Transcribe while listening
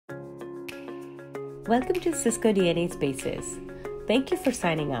Welcome to Cisco DNA Spaces. Thank you for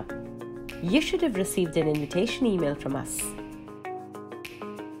signing up. You should have received an invitation email from us.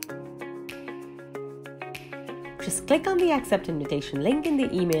 Just click on the Accept Invitation link in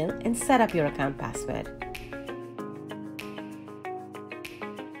the email and set up your account password.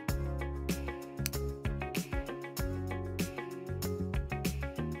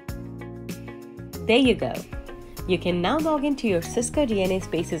 There you go. You can now log into your Cisco DNA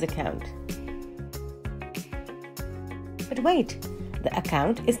Spaces account. But wait, the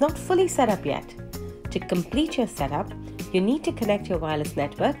account is not fully set up yet. To complete your setup, you need to connect your wireless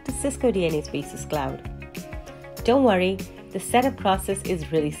network to Cisco DNA Spaces Cloud. Don't worry, the setup process is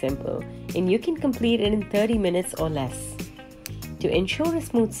really simple and you can complete it in 30 minutes or less. To ensure a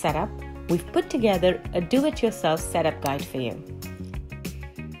smooth setup, we've put together a do-it-yourself setup guide for you.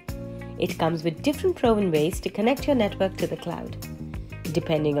 It comes with different proven ways to connect your network to the cloud.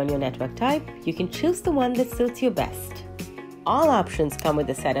 Depending on your network type, you can choose the one that suits you best. All options come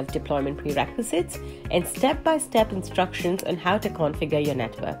with a set of deployment prerequisites and step-by-step instructions on how to configure your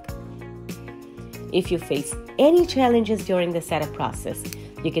network. If you face any challenges during the setup process,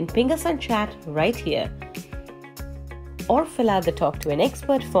 you can ping us on chat right here or fill out the Talk to an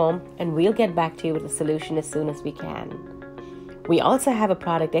Expert form and we'll get back to you with a solution as soon as we can. We also have a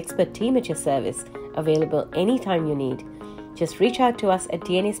product expert team at your service, available anytime you need. Just reach out to us at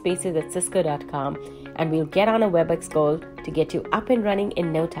dnaspaces@cisco.com and we'll get on a WebEx call to get you up and running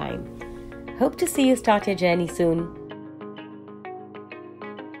in no time. Hope to see you start your journey soon.